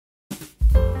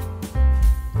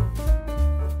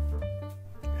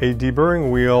A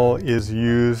deburring wheel is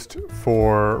used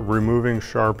for removing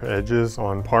sharp edges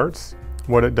on parts.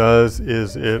 What it does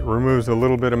is it removes a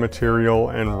little bit of material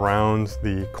and rounds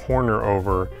the corner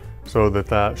over so that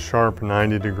that sharp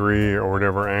 90-degree or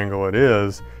whatever angle it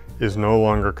is no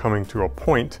longer coming to a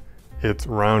point. It's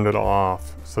rounded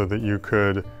off so that you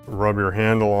could rub your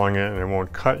hand along it and it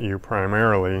won't cut you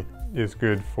primarily. Is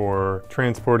good for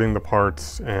transporting the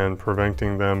parts and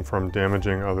preventing them from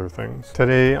damaging other things.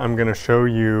 Today I'm going to show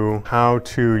you how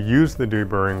to use the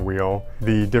deburring wheel,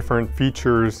 the different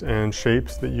features and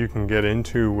shapes that you can get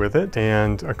into with it,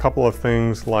 and a couple of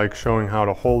things like showing how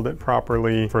to hold it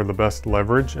properly for the best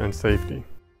leverage and safety.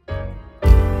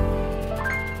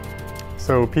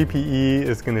 So PPE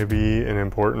is going to be an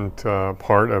important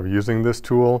part of using this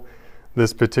tool.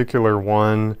 This particular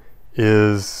one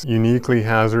is uniquely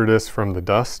hazardous from the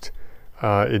dust.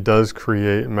 It does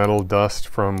create metal dust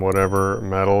from whatever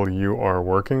metal you are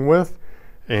working with,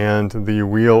 and the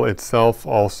wheel itself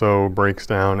also breaks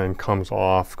down and comes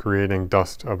off, creating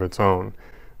dust of its own.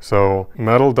 So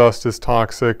metal dust is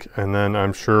toxic, and then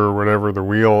I'm sure whatever the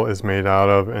wheel is made out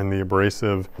of and the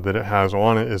abrasive that it has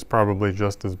on it is probably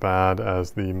just as bad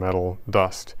as the metal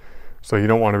dust. So you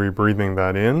don't want to be breathing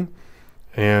that in.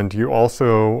 And you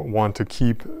also want to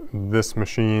keep this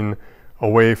machine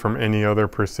away from any other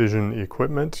precision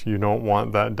equipment. You don't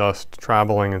want that dust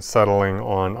traveling and settling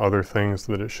on other things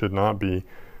that it should not be.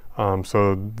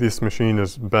 So this machine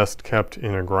is best kept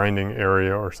in a grinding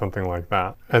area or something like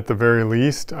that. At the very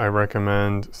least, I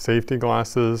recommend safety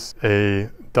glasses, a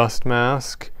dust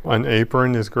mask. An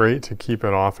apron is great to keep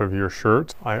it off of your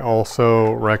shirt. I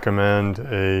also recommend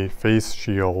a face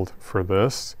shield for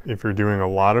this. If you're doing a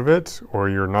lot of it or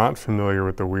you're not familiar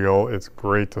with the wheel, it's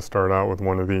great to start out with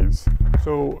one of these.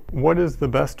 So what is the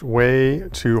best way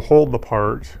to hold the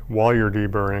part while you're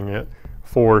deburring it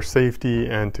for safety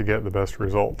and to get the best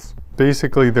results?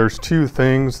 Basically, there's two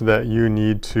things that you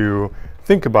need to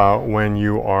think about when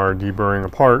you are deburring a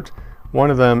part. One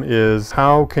of them is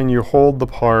how can you hold the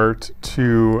part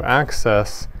to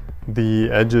access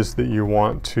the edges that you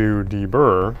want to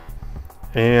deburr,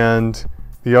 and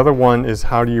the other one is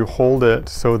how do you hold it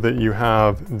so that you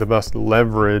have the best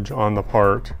leverage on the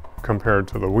part compared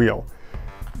to the wheel.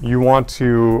 You want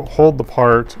to hold the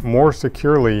part more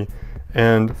securely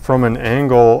and from an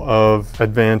angle of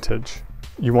advantage.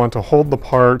 You want to hold the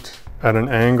part at an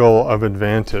angle of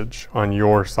advantage on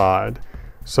your side.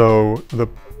 So the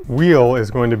wheel is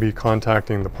going to be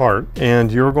contacting the part and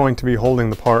you're going to be holding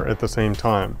the part at the same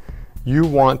time. You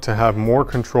want to have more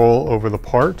control over the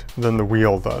part than the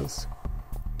wheel does.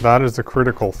 That is a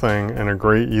critical thing and a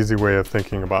great easy way of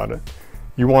thinking about it.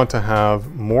 You want to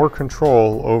have more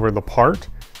control over the part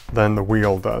than the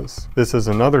wheel does. This is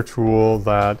another tool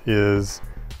that is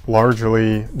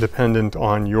largely dependent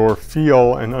on your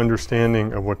feel and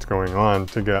understanding of what's going on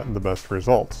to get the best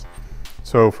results.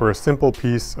 So for a simple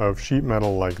piece of sheet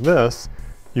metal like this,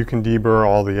 you can deburr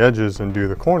all the edges and do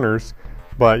the corners,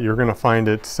 but you're going to find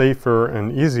it safer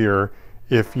and easier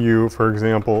if you, for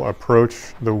example,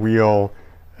 approach the wheel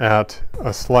at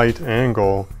a slight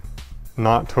angle,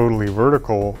 not totally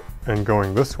vertical and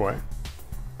going this way.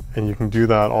 And you can do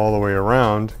that all the way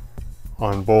around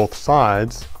on both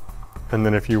sides. And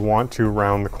then if you want to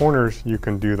round the corners, you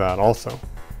can do that also.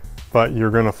 But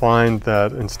you're going to find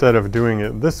that instead of doing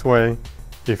it this way,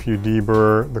 if you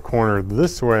deburr the corner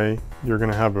this way, you're going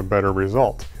to have a better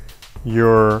result.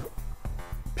 Your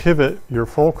pivot, your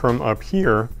fulcrum up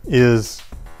here is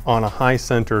on a high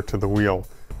center to the wheel.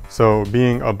 So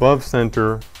being above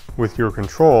center with your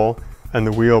control and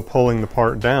the wheel pulling the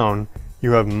part down,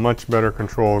 you have much better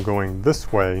control going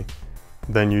this way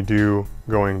than you do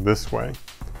going this way.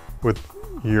 With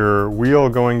your wheel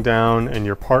going down and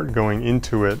your part going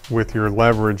into it with your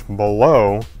leverage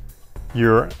below,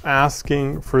 you're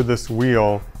asking for this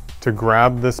wheel to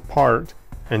grab this part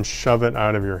and shove it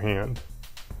out of your hand.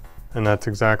 And that's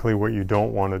exactly what you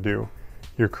don't want to do.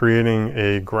 You're creating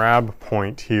a grab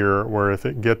point here where if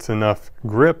it gets enough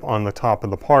grip on the top of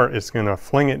the part, it's going to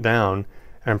fling it down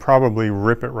and probably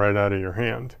rip it right out of your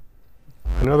hand.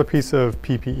 Another piece of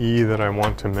PPE that I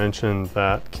want to mention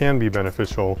that can be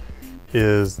beneficial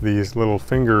is these little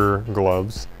finger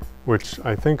gloves, which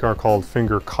I think are called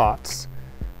finger cots.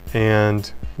 And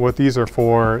what these are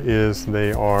for is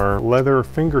they are leather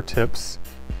fingertips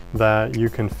that you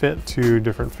can fit to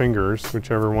different fingers,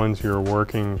 whichever ones you're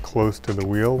working close to the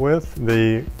wheel with.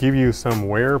 They give you some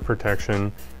wear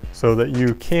protection so that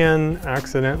you can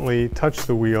accidentally touch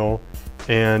the wheel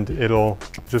and it'll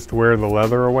just wear the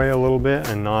leather away a little bit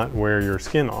and not wear your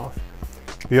skin off.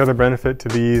 The other benefit to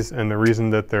these, and the reason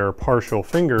that they're partial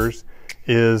fingers,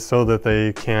 is so that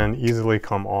they can easily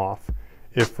come off.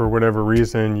 If for whatever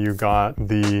reason you got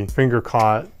the finger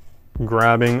caught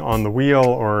grabbing on the wheel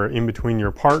or in between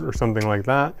your part or something like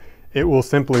that, it will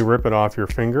simply rip it off your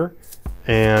finger,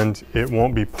 and it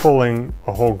won't be pulling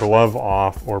a whole glove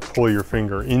off or pull your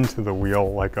finger into the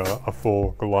wheel like a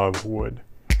full glove would.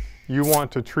 You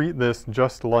want to treat this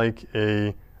just like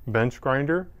a bench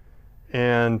grinder,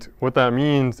 and what that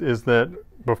means is that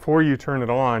before you turn it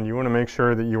on, you want to make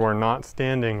sure that you are not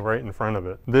standing right in front of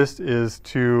it. This is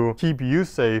to keep you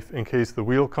safe in case the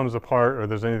wheel comes apart or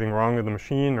there's anything wrong with the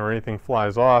machine or anything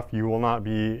flies off. You will not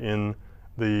be in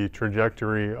the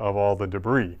trajectory of all the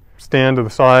debris. Stand to the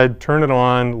side, turn it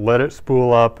on, let it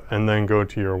spool up, and then go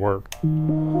to your work.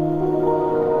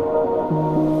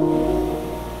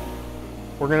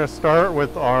 We're going to start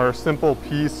with our simple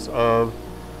piece of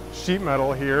sheet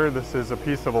metal here. This is a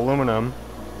piece of aluminum.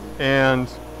 And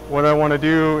what I want to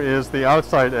do is the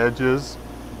outside edges,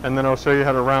 and then I'll show you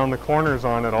how to round the corners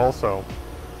on it also.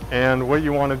 And what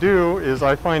you want to do is,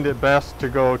 I find it best to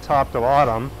go top to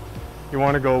bottom. You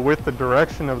want to go with the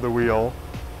direction of the wheel,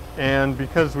 and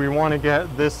because we want to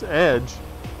get this edge,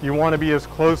 you want to be as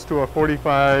close to a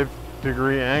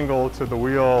 45-degree angle to the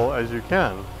wheel as you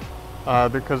can,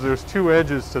 because there's two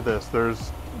edges to this.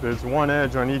 There's one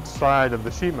edge on each side of the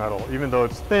sheet metal. Even though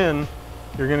it's thin,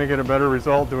 you're going to get a better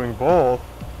result doing both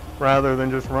rather than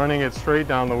just running it straight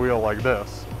down the wheel like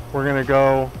this. We're going to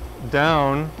go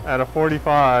down at a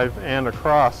 45 and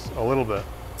across a little bit.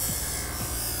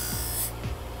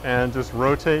 And just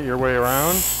rotate your way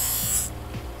around.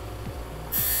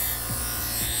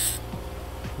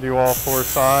 Do all four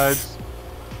sides,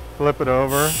 flip it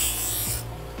over,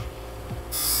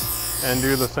 and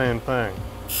do the same thing.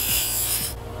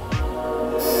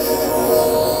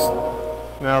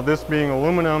 Now, this being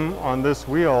aluminum on this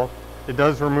wheel, it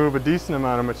does remove a decent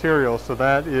amount of material, so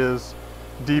that is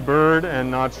deburred and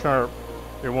not sharp.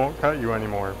 It won't cut you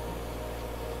anymore.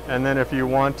 And then if you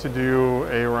want to do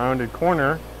a rounded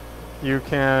corner, you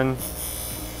can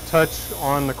touch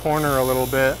on the corner a little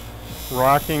bit,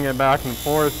 rocking it back and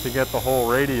forth to get the whole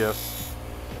radius,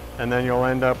 and then you'll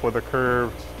end up with a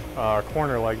curved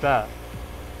corner like that,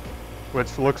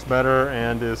 which looks better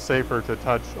and is safer to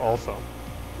touch also.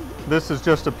 This is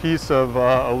just a piece of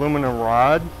aluminum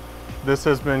rod. This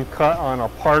has been cut on a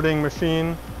parting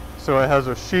machine, so it has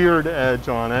a sheared edge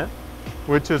on it,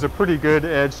 which is a pretty good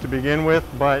edge to begin with,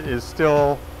 but is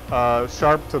still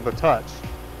sharp to the touch.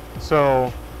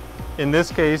 So in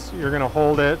this case, you're going to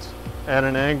hold it at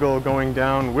an angle going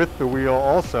down with the wheel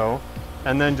also,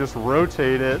 and then just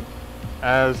rotate it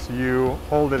as you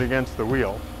hold it against the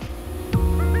wheel.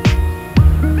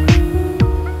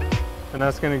 And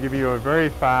that's going to give you a very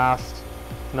fast,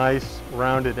 nice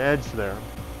rounded edge there.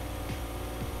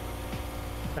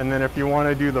 And then if you want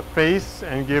to do the face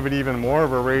and give it even more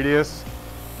of a radius,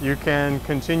 you can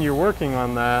continue working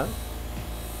on that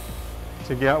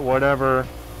to get whatever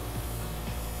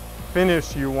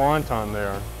finish you want on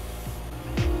there.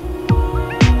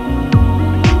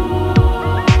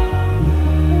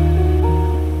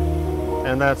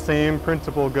 And that same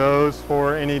principle goes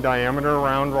for any diameter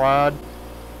round rod.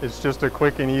 It's just a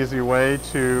quick and easy way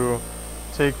to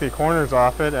take the corners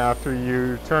off it after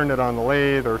you turn it on the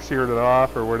lathe or sheared it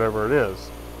off or whatever it is.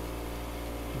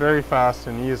 Very fast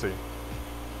and easy.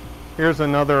 Here's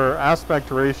another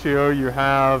aspect ratio. You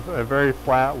have a very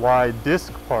flat, wide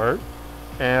disc part,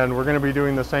 and we're going to be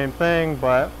doing the same thing,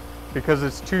 but because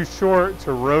it's too short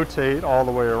to rotate all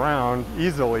the way around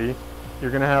easily,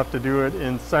 you're going to have to do it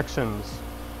in sections.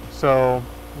 So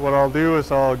what I'll do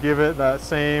is I'll give it that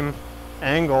same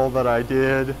angle that I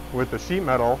did with the sheet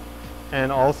metal,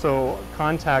 and also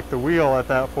contact the wheel at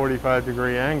that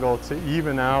 45-degree angle to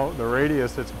even out the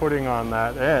radius it's putting on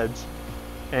that edge,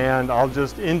 and I'll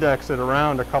just index it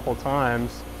around a couple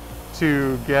times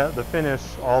to get the finish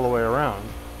all the way around.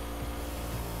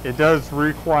 It does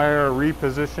require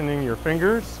repositioning your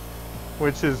fingers,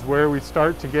 which is where we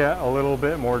start to get a little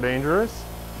bit more dangerous,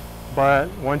 but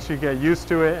once you get used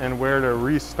to it and where to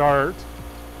restart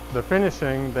the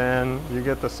finishing, then you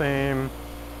get the same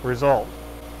result.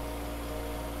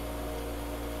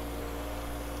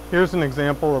 Here's an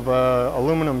example of an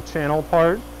aluminum channel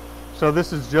part. So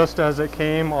this is just as it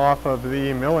came off of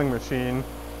the milling machine.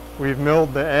 We've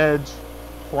milled the edge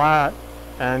flat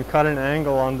and cut an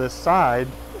angle on this side.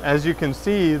 As you can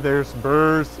see, there's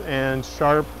burrs and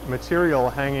sharp material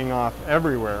hanging off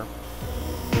everywhere.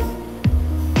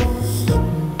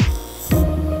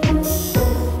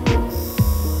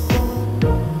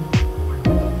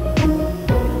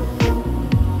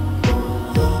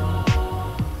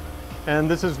 And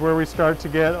this is where we start to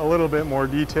get a little bit more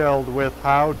detailed with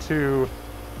how to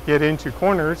get into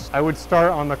corners. I would start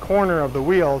on the corner of the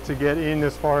wheel to get in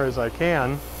as far as I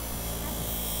can,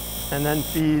 and then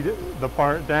feed the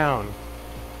part down.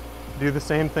 Do the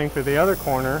same thing for the other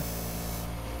corner,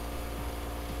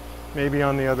 maybe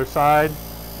on the other side.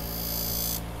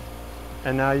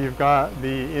 And now you've got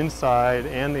the inside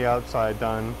and the outside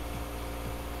done.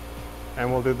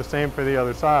 And we'll do the same for the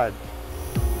other side.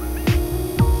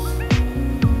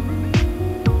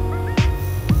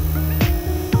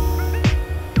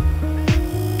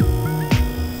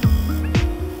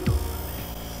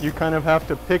 You kind of have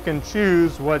to pick and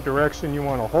choose what direction you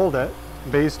want to hold it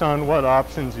based on what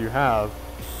options you have.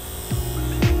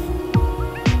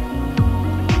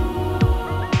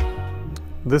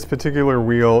 This particular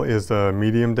wheel is a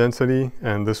medium density,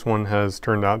 and this one has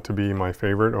turned out to be my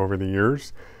favorite over the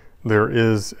years. There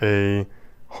is a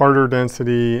harder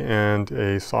density and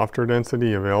a softer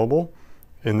density available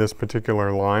in this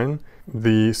particular line.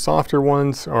 The softer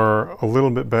ones are a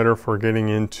little bit better for getting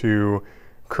into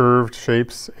curved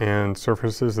shapes and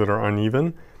surfaces that are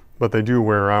uneven, but they do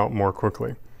wear out more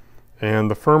quickly. And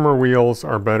the firmer wheels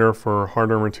are better for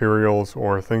harder materials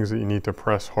or things that you need to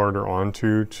press harder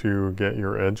onto to get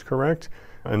your edge correct.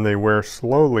 And they wear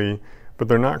slowly, but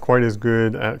they're not quite as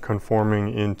good at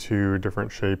conforming into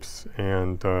different shapes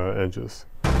and edges.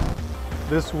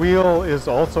 This wheel is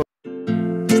also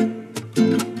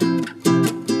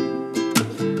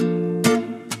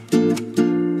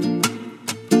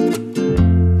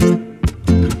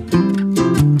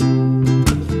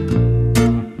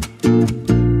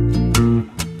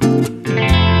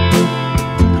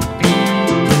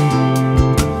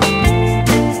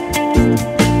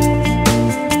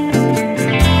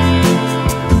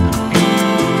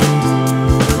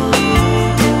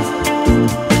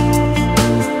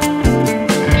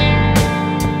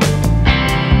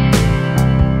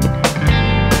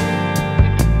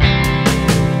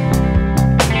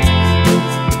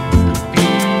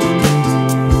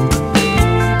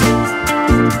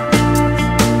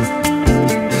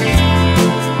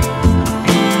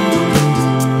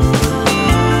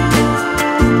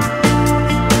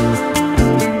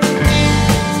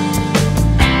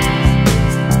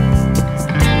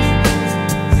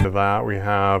we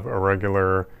have a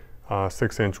regular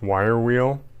 6-inch wire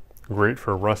wheel, great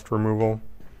for rust removal.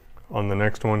 On the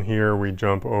next one here, we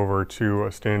jump over to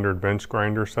a standard bench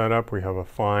grinder setup. We have a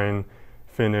fine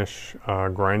finish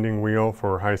grinding wheel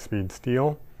for high-speed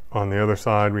steel. On the other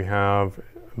side, we have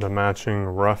the matching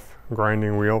rough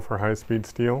grinding wheel for high-speed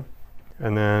steel.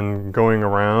 And then going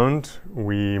around,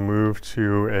 we move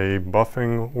to a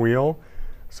buffing wheel.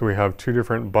 So we have two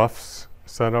different buffs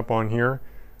set up on here.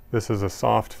 This is a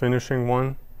soft finishing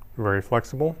one, very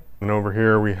flexible. And over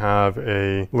here we have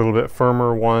a little bit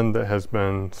firmer one that has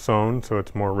been sewn, so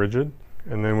it's more rigid.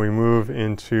 And then we move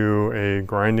into a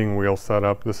grinding wheel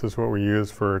setup. This is what we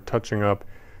use for touching up,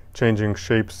 changing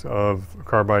shapes of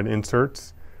carbide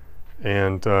inserts,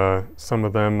 and some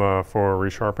of them for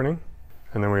resharpening.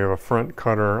 And then we have a front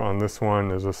cutter on this one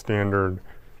as a standard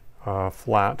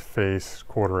flat face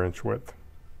 1/4 inch width.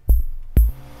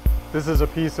 This is a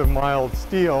piece of mild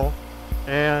steel,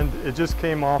 and it just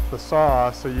came off the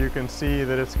saw, so you can see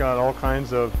that it's got all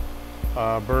kinds of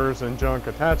burrs and junk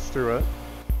attached to it.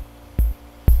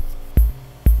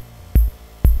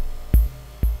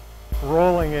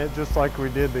 Rolling it just like we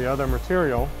did the other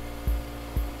material,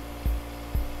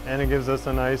 and it gives us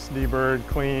a nice deburred,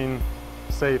 clean,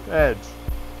 safe edge.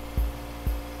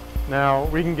 Now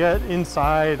we can get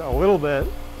inside a little bit,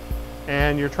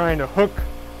 and you're trying to hook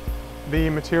the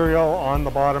material on the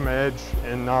bottom edge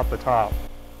and not the top.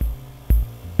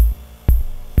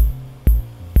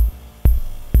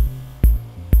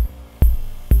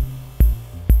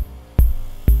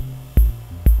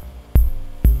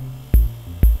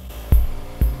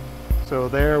 So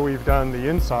there we've done the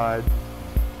inside.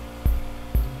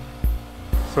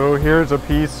 So here's a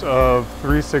piece of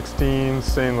 3/16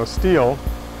 stainless steel,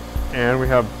 and we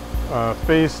have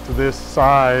faced this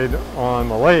side on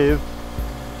the lathe,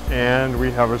 and we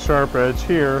have a sharp edge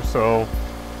here. So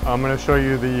I'm going to show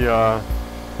you the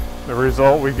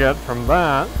result we get from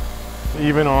that.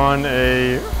 Even on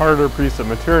a harder piece of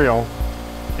material,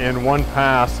 in one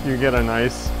pass you get a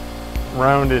nice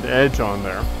rounded edge on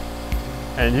there.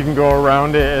 And you can go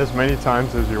around it as many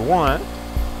times as you want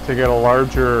to get a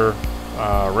larger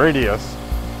radius,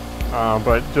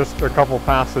 but just a couple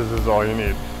passes is all you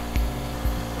need.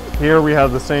 Here we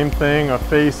have the same thing, a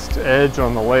faced edge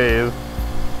on the lathe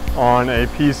on a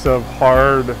piece of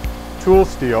hard tool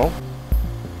steel.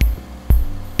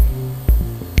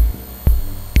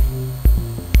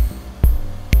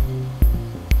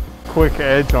 quick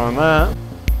edge on that.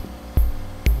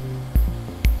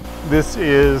 This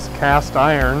is cast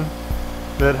iron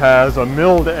that has a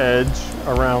milled edge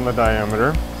around the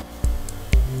diameter.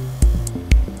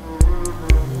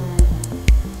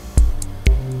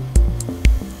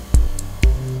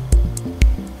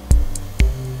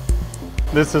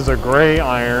 This is a gray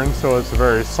iron, so it's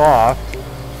very soft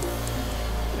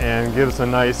and gives a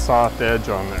nice soft edge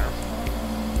on there.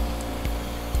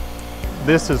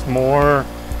 This is more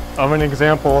of an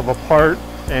example of a part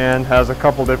and has a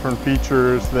couple different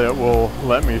features that will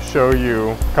let me show you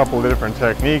a couple of different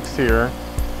techniques here.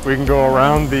 We can go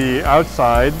around the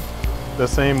outside the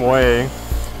same way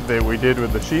that we did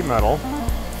with the sheet metal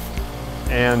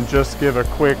and just give a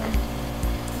quick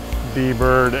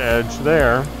deburred edge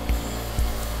there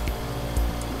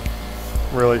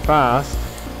really fast.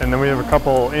 And then we have a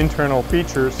couple internal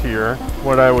features here.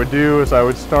 What I would do is I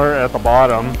would start at the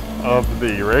bottom of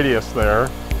the radius there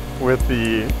with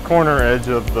the corner edge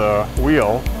of the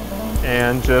wheel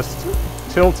and just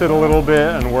tilt it a little bit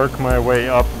and work my way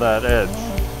up that edge.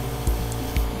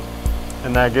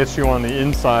 And that gets you on the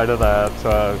inside of that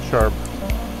sharp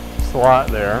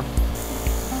slot there.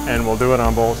 And we'll do it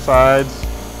on both sides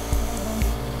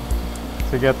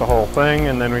to get the whole thing.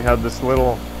 And then we have this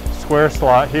little square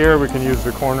slot here. We can use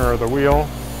the corner of the wheel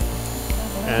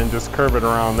and just curve it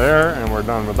around there, and we're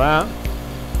done with that.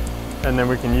 And then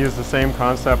we can use the same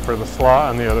concept for the slot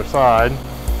on the other side.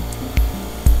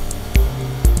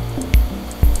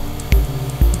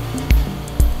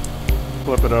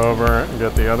 Flip it over and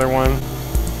get the other one.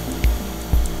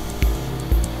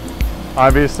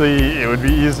 Obviously, it would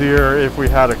be easier if we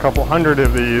had a couple hundred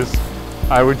of these.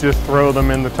 I would just throw them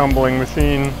in the tumbling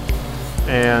machine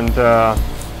and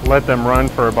let them run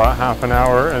for about half an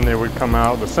hour and they would come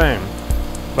out the same.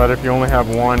 But if you only have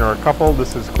one or a couple,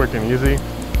 this is quick and easy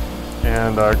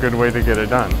and a good way to get it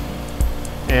done.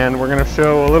 And we're going to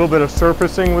show a little bit of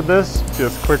surfacing with this.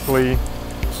 Just quickly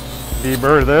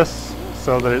deburr this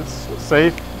so that it's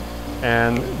safe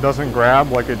and doesn't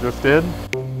grab like it just did.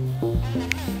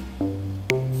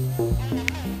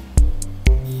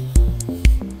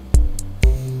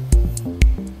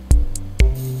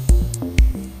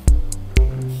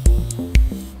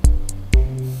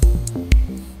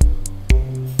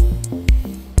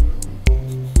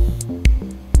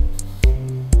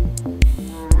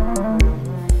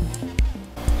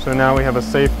 So now we have a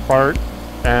safe part,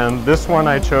 and this one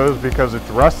I chose because it's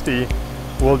rusty.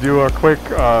 We'll do a quick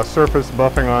surface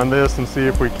buffing on this and see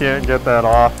if we can't get that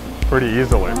off pretty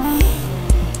easily.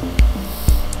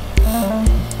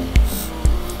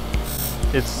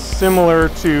 It's similar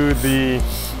to the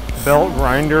belt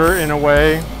grinder in a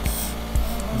way,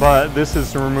 but this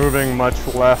is removing much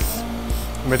less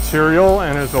material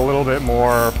and is a little bit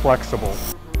more flexible.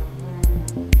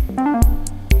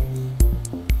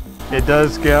 It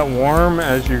does get warm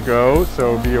as you go,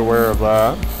 so be aware of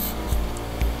that.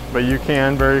 But you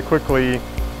can very quickly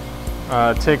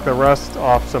take the rust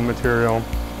off some material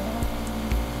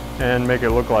and make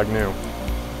it look like new.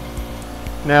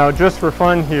 Now, just for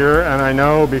fun here, and I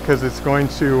know because it's going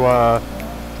to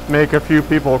make a few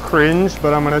people cringe,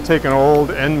 but I'm going to take an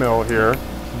old end mill here.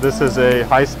 This is a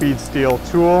high-speed steel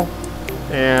tool,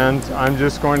 and I'm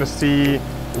just going to see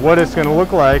what it's going to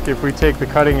look like if we take the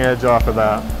cutting edge off of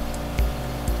that.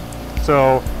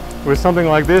 So with something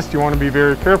like this, you want to be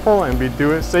very careful and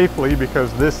do it safely,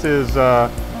 because this is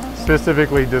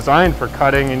specifically designed for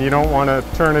cutting and you don't want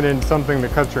to turn it into something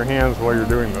that cuts your hands while you're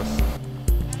doing this.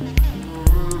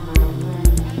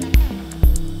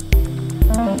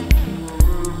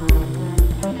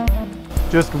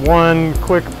 Just one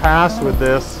quick pass with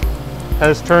this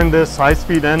has turned this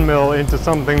high-speed end mill into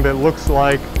something that looks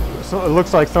like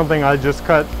something I just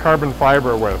cut carbon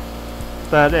fiber with.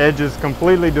 That edge is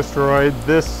completely destroyed.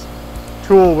 This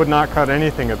tool would not cut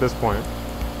anything at this point.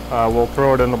 We'll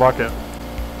throw it in the bucket.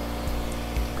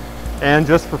 And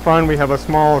just for fun, we have a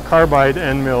small carbide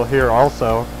end mill here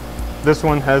also. This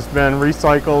one has been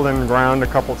recycled and ground a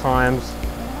couple times,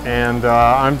 and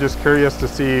I'm just curious to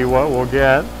see what we'll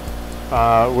get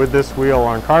with this wheel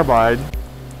on carbide.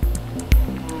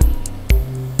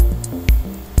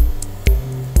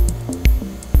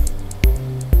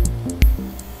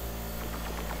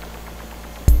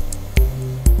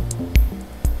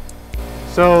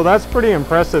 So that's pretty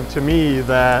impressive to me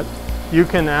that you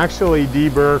can actually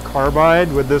deburr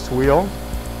carbide with this wheel.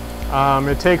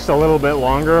 It takes a little bit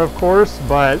longer, of course,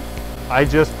 but I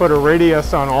just put a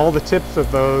radius on all the tips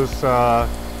of those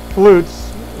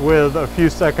flutes with a few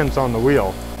seconds on the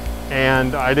wheel.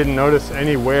 And I didn't notice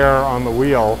any wear on the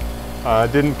wheel,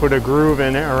 didn't put a groove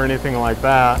in it or anything like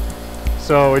that.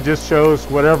 So it just shows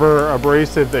whatever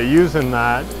abrasive they use in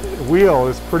that wheel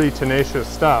is pretty tenacious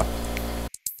stuff.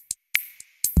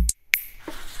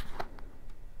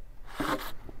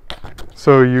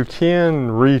 So you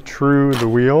can retrue the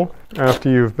wheel after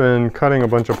you've been cutting a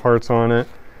bunch of parts on it,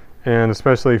 and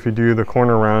especially if you do the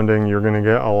corner rounding, you're going to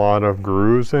get a lot of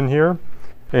grooves in here.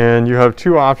 And you have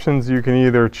two options. You can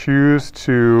either choose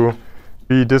to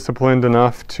be disciplined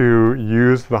enough to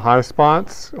use the high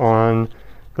spots on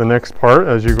the next part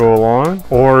as you go along,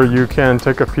 or you can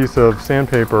take a piece of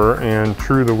sandpaper and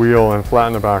true the wheel and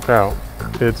flatten it back out.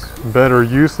 It's better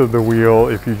use of the wheel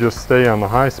if you just stay on the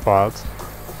high spots,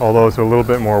 although it's a little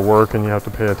bit more work and you have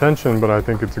to pay attention, but I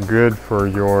think it's good for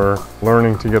your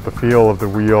learning to get the feel of the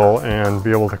wheel and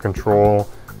be able to control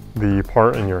the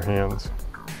part in your hands.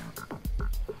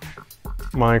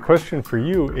 My question for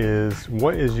you is,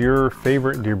 what is your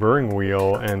favorite deburring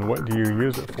wheel and what do you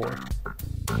use it for?